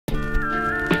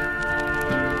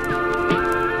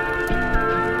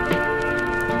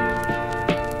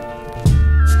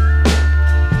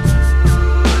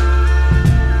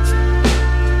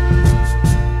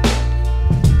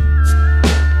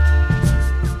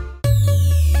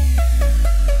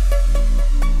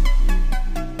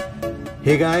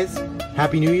Hey guys,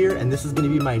 Happy New Year, and this is going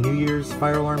to be my New Year's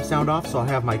fire alarm sound off. So I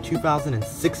have my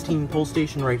 2016 pull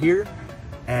station right here,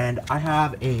 and I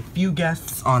have a few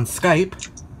guests on Skype.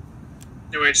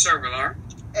 New Age Server Alarm.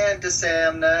 And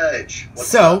DaSamNudge.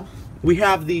 What's up? We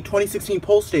have the 2016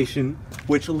 pull station,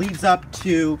 which leads up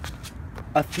to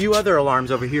a few other alarms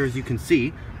over here, as you can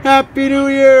see. Happy New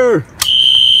Year!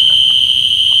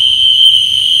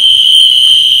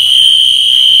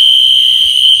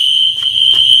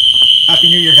 Happy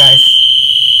New Year, guys.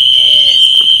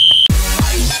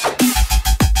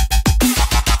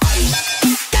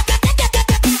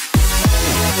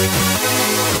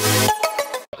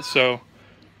 So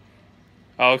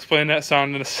I'll explain that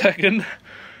sound in a second.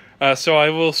 So I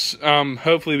will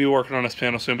hopefully be working on this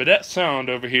panel soon, but that sound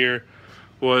over here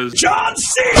was John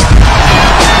C.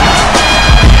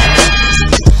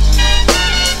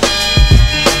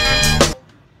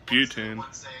 Butane.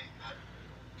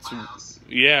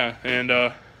 Yeah, and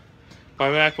my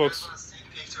MacBook's.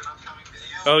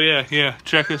 Oh yeah,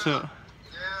 check this out.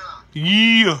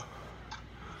 Yeah.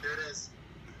 There it is.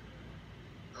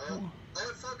 Oh, it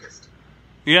focused.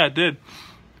 Yeah, it did.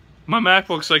 My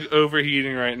MacBook's like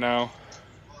overheating right now.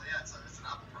 Well, yeah, it's an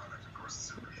Apple product, of course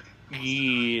it's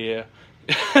overheating. Yeah.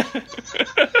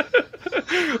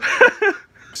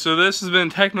 So this has been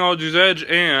Technology's Edge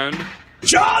and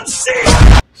John C.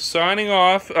 Signing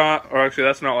off. Or actually,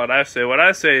 that's not what I say. What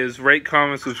I say is rate,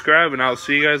 comment, subscribe, and I'll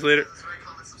see you guys later. Rate,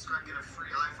 comment, subscribe, get a free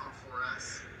iPhone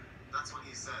 4S. That's what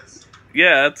he says.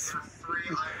 Yeah, that's. Get a free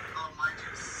iPhone, mind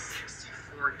you,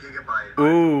 64 gigabyte.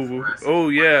 Ooh, oh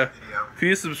yeah. Video. If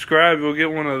you subscribe, you'll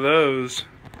get one of those.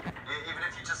 Even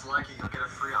if you just like it, you'll get a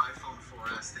free iPhone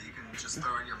 4S that you can just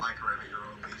throw in your microwave at your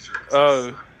own leisure.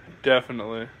 Oh,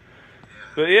 definitely. Yeah.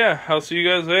 But yeah, I'll see you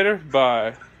guys later.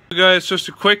 Bye. Guys, just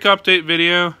a quick update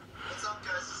video. What's up,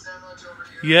 guys? DaSamNudge over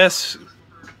here. Yes,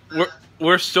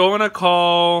 we're still in a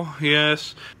call.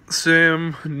 Yes,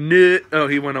 SLB. Oh,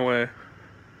 he went away.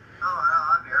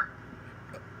 Oh, I'm here.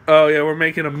 Oh yeah, we're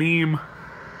making a meme.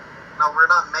 No, we're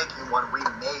not making one. We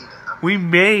made a We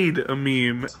made a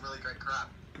meme. Some really great crap.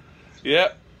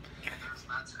 Yep. There's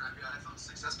Matt's crappy iPhone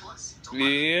 6S Plus.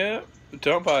 Yeah.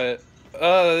 Don't buy it.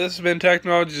 This has been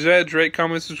Technology's Edge. Rate,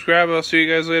 comment, subscribe. I'll see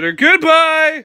you guys later. Goodbye!